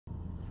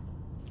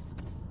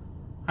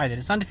Hi there,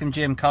 it's Andy from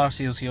JM Car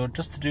Sales here,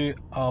 just to do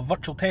a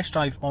virtual test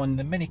drive on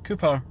the Mini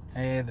Cooper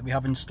that we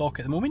have in stock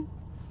at the moment.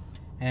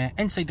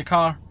 Inside the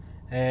car,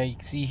 you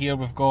can see here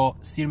we've got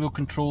steering wheel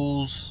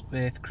controls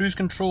with cruise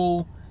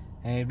control,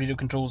 radio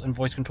controls and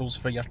voice controls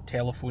for your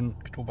telephone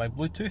controlled by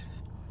Bluetooth.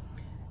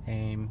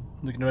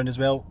 Looking around as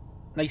well,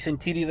 nice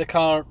interior of the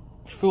car,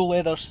 full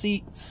leather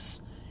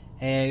seats.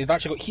 We've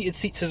actually got heated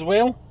seats as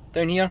well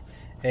down here.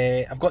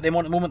 I've got them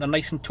on at the moment, they're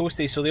nice and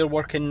toasty, so they're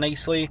working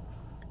nicely.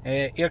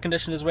 Air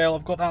conditioned as well,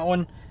 I've got that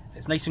on.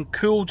 It's nice and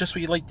cool, just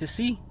what you'd like to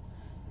see.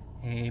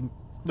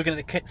 Looking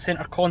at the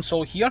centre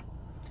console here,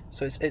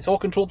 so it's all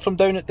controlled from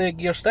down at the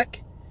gear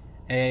stick.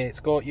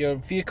 It's got your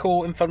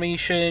vehicle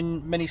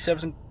information, mini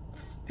service and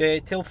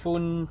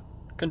telephone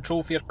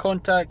control for your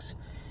contacts,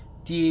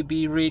 DAB,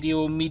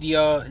 radio,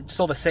 media, just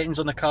all the settings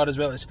on the car as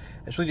well. It's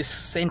really the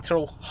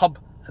central hub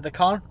of the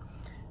car.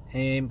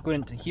 Going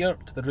into here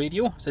to the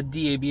radio, it's a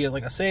DAB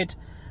like I said.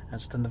 I'll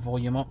just turn the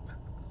volume up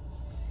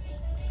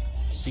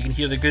so you can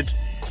hear the good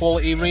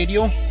quality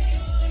radio.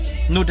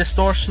 No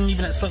distortion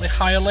even at slightly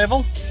higher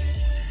level.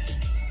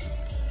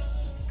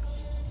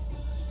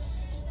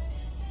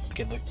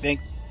 Okay, look, the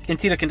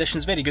interior condition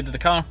is very good with the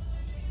car.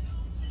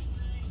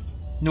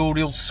 No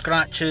real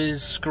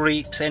scratches,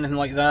 scrapes, anything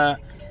like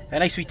that. A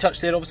nice wee touch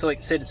there, obviously like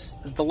I said, it's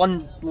the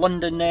London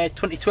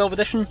 2012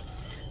 edition.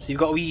 So you've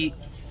got a wee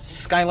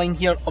skyline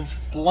here of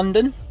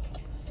London.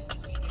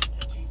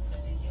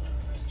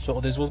 So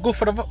what we'll go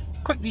for a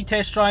quick wee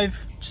test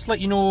drive, just let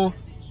you know,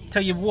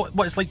 tell you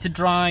what it's like to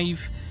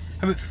drive,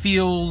 how it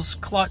feels,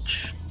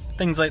 clutch,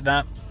 things like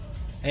that.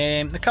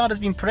 The car has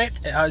been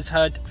prepped. It has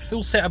had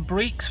full set of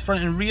brakes,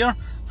 front and rear,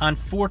 and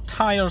 4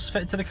 tyres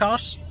fitted to the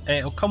cars.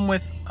 It'll come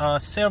with a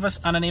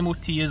service and an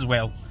MOT as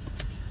well.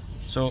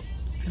 So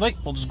if you like,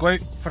 we'll just go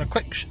out for a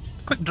quick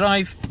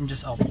drive and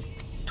just I'll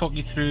talk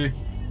you through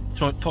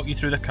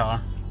the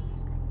car.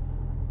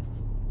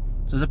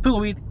 So as I pull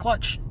away, the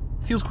clutch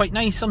feels quite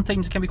nice.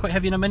 Sometimes it can be quite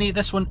heavy in a Mini.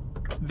 This one,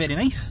 very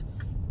nice.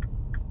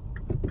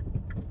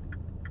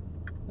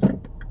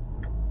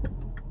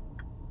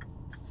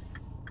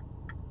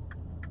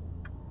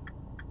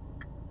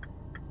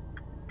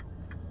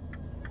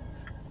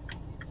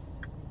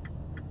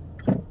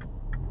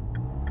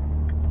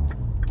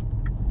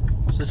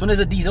 This one is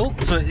a diesel,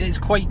 so it is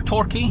quite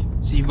torquey,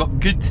 so you've got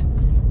good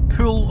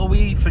pull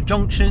away for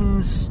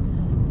junctions,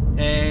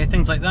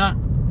 things like that.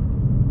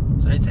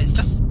 So it's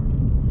just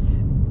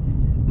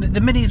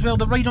the Mini as well.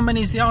 The ride on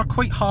Minis, they are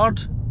quite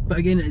hard, but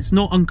again it's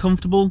not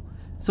uncomfortable.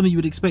 Something you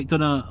would expect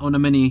on a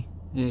Mini.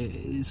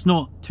 It's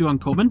not too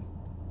uncommon.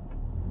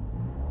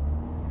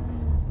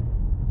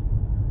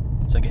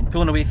 So again,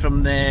 pulling away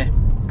from the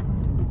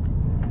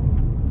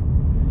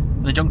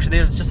junction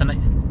there, it's just a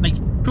nice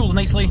pulls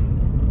nicely.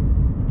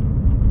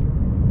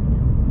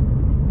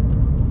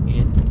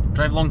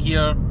 Drive along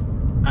here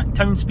at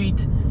town speed.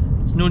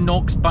 There's no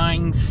knocks,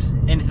 bangs,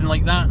 anything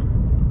like that.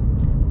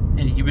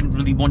 Anything you wouldn't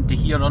really want to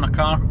hear on a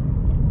car.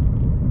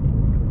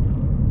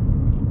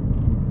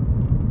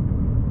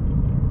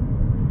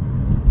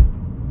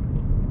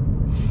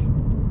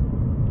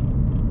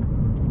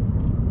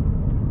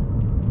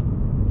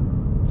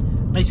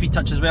 Nice wee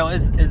touch as well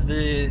is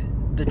the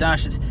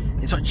dash. It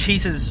sort of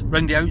chases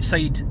round the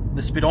outside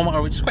the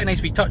speedometer, which is quite a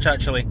nice wee touch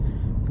actually.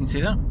 You can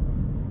see that.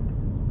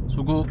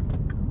 So we'll go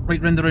right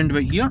round the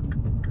roundabout here.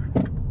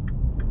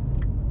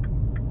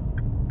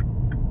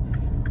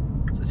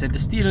 So I said the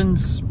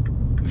steering's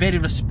very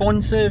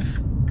responsive.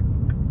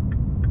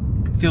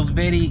 It feels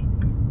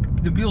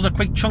the wheels are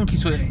quite chunky,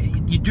 so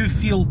you do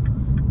feel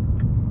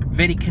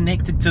very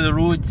connected to the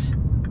road.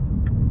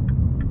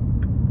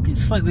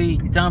 It's slightly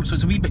damp, so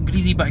it's a wee bit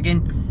greasy, but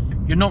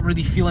again, you're not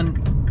really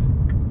feeling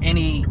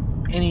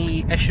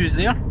any issues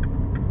there.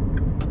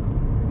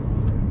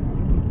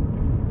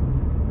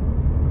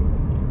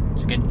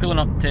 Again, pulling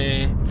up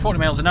to 40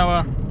 miles an hour,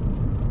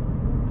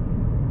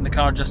 and the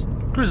car just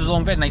cruises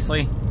along very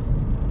nicely.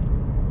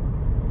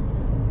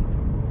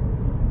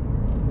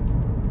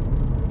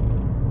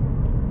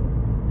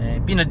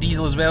 Being a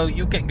diesel as well,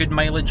 you'll get good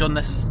mileage on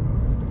this,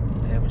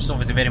 which is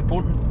obviously very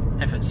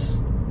important if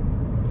it's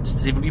just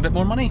to save a wee bit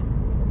more money.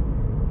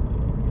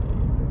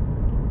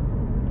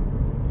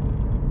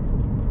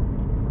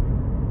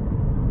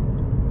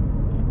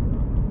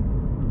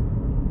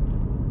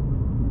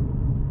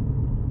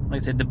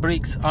 Like I said, the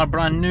brakes are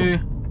brand new,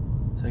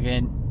 so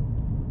again,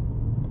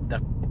 they're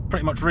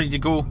pretty much ready to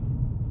go.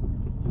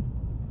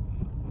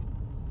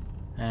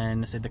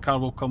 And I said the car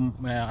will come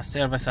with a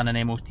service and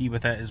an MOT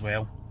with it as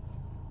well.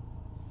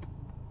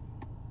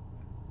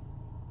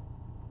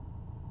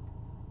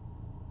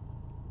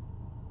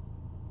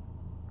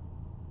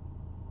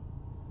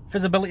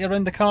 Visibility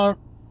around the car,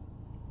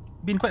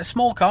 being quite a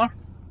small car,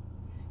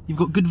 you've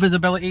got good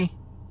visibility,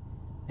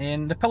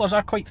 and the pillars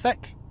are quite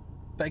thick,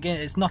 but again,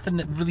 it's nothing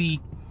that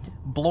really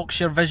blocks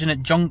your vision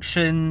at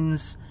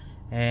junctions,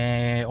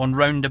 on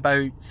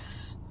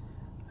roundabouts.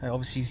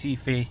 Obviously, you see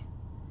if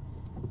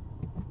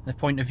the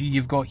point of view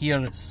you've got here,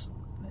 it's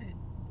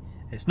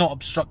not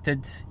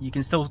obstructed. You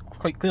can still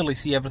quite clearly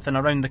see everything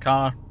around the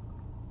car.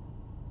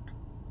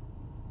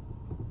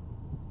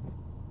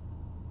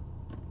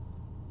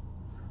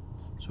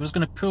 we're just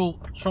going to pull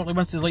shortly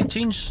once the light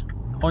change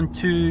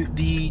onto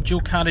the dual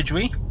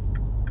carriageway.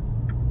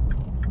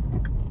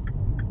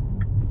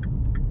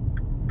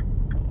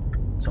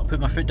 So I'll put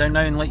my foot down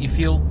now and let you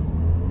feel.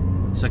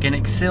 So again,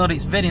 it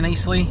accelerates very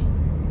nicely.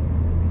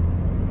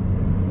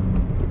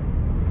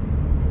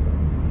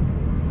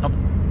 Up,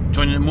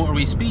 joining the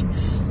motorway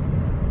speeds.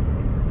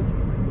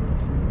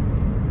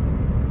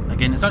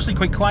 Again, it's actually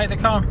quite quiet, the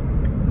car.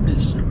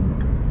 It's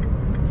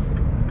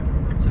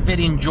a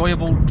very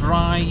enjoyable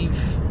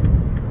drive.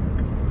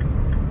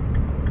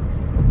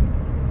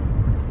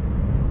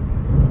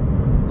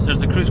 So there's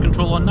the cruise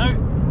control on now,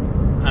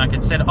 and I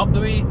can set it up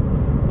the way,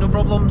 no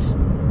problems,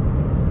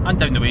 and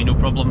down the way, no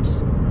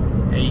problems.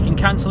 You can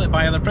cancel it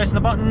by either pressing the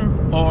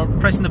button or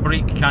pressing the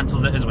brake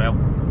cancels it as well.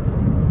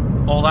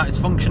 All that is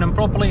functioning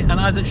properly and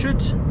as it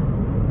should.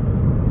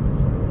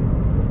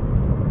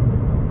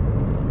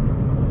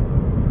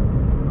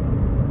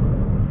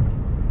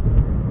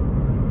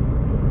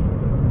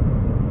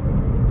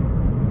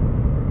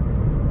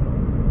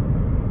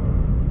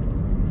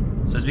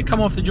 So as we come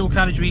off the dual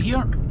carriageway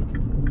here,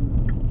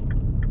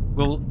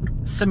 we'll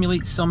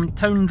simulate some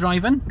town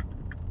driving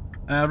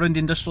around the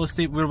industrial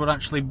estate where we're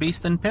actually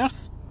based in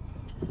Perth.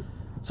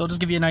 So I'll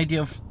just give you an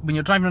idea of when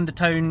you're driving around the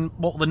town,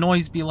 what will the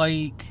noise be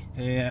like,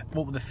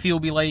 what will the feel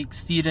be like,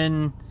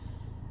 steering,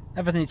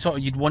 everything sort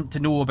of you'd want to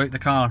know about the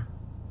car.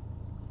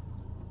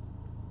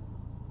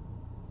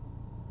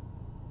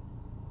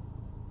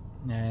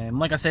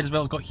 Like I said as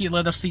well, it's got heated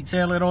leather seats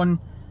earlier on.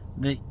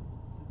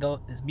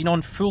 It's been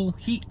on full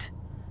heat.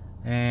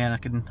 And I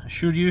can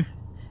assure you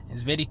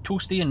it's very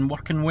toasty and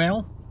working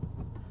well.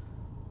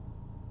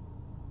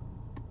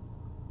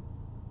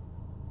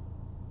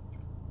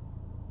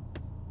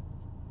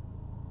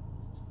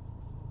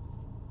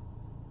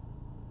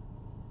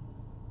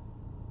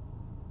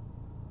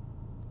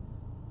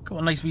 Got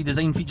a nice wee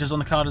design features on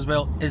the car as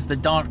well is the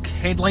dark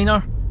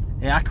headliner.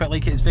 I quite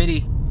like it. It's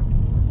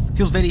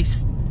feels very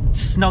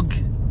snug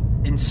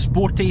and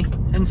sporty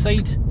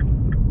inside.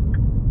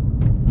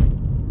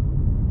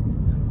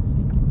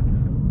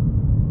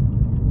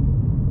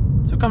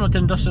 So coming up to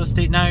industrial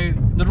estate now,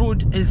 the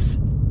road is,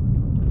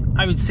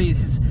 I would say,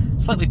 is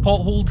slightly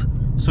potholed,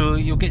 so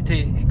you'll get to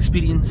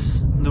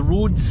experience the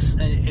roads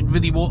and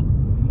really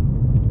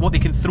what they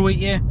can throw at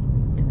you.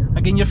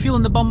 Again, you're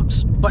feeling the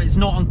bumps, but it's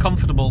not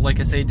uncomfortable, like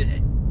I said,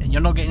 and you're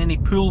not getting any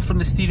pull from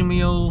the steering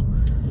wheel,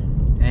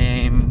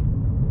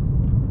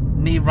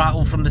 no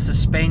rattle from the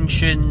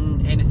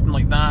suspension, anything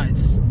like that.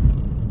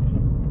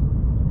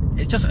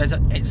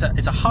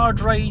 It's a hard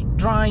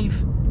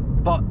drive,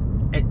 but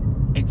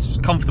it's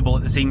comfortable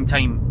at the same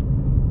time.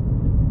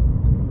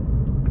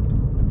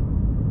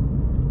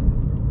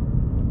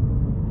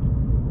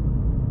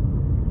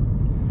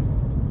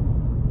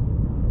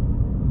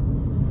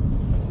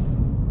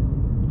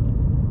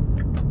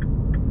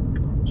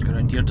 Just go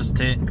around here just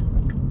to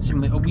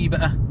simulate a wee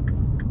bit of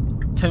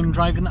town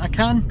driving that I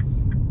can.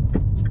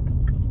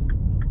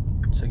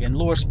 So again,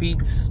 lower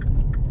speeds,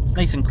 it's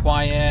nice and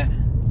quiet,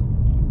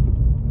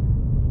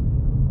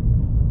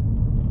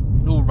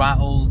 no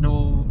rattles,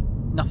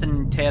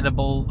 nothing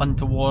terrible,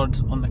 untoward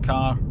on the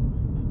car.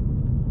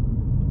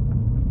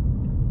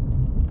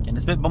 Again,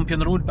 it's a bit bumpy on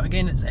the road, but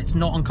again, it's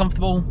not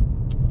uncomfortable.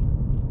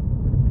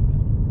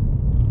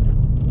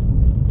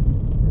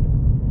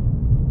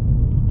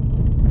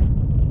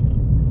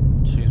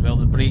 Show you as well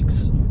the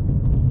brakes.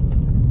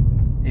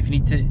 If you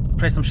need to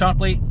press them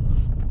sharply,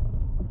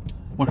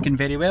 working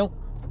very well.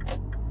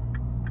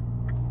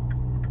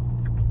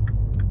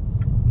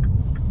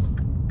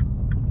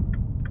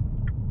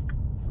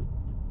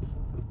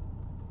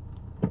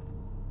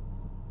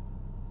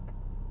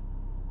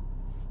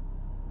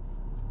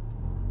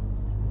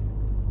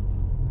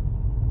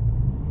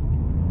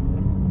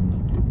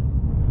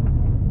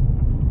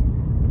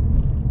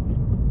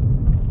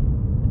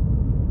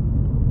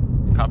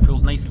 Car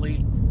pulls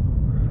nicely.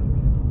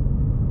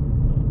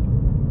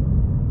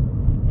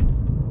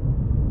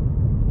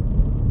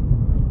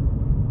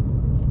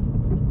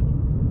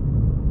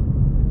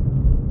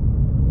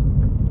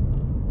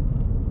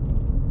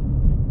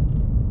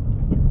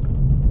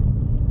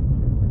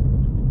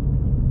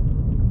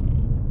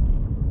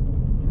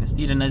 And the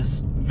steering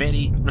is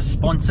very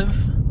responsive.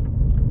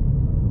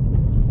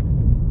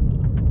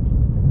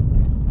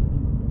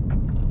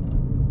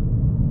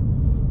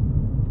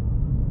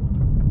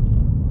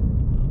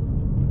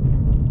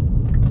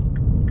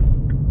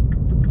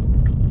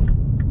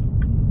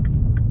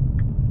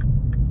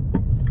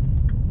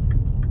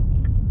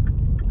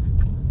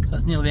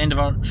 That's nearly the end of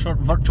our short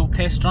virtual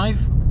test drive.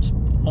 Just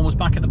almost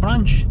back at the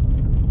branch.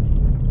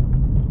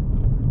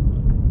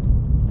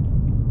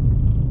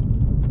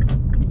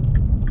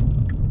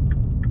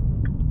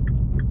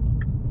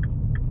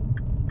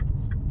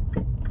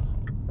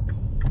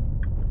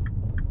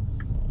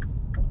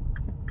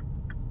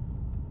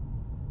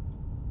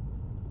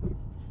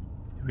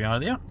 Here we are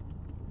there.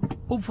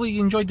 Hopefully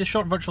you enjoyed the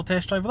short virtual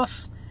test drive with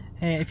us.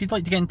 If you'd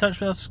like to get in touch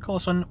with us, call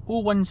us on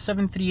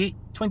 01738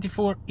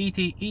 24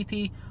 80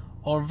 80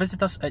 or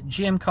visit us at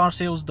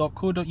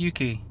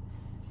gmcarsales.co.uk.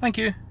 Thank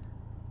you.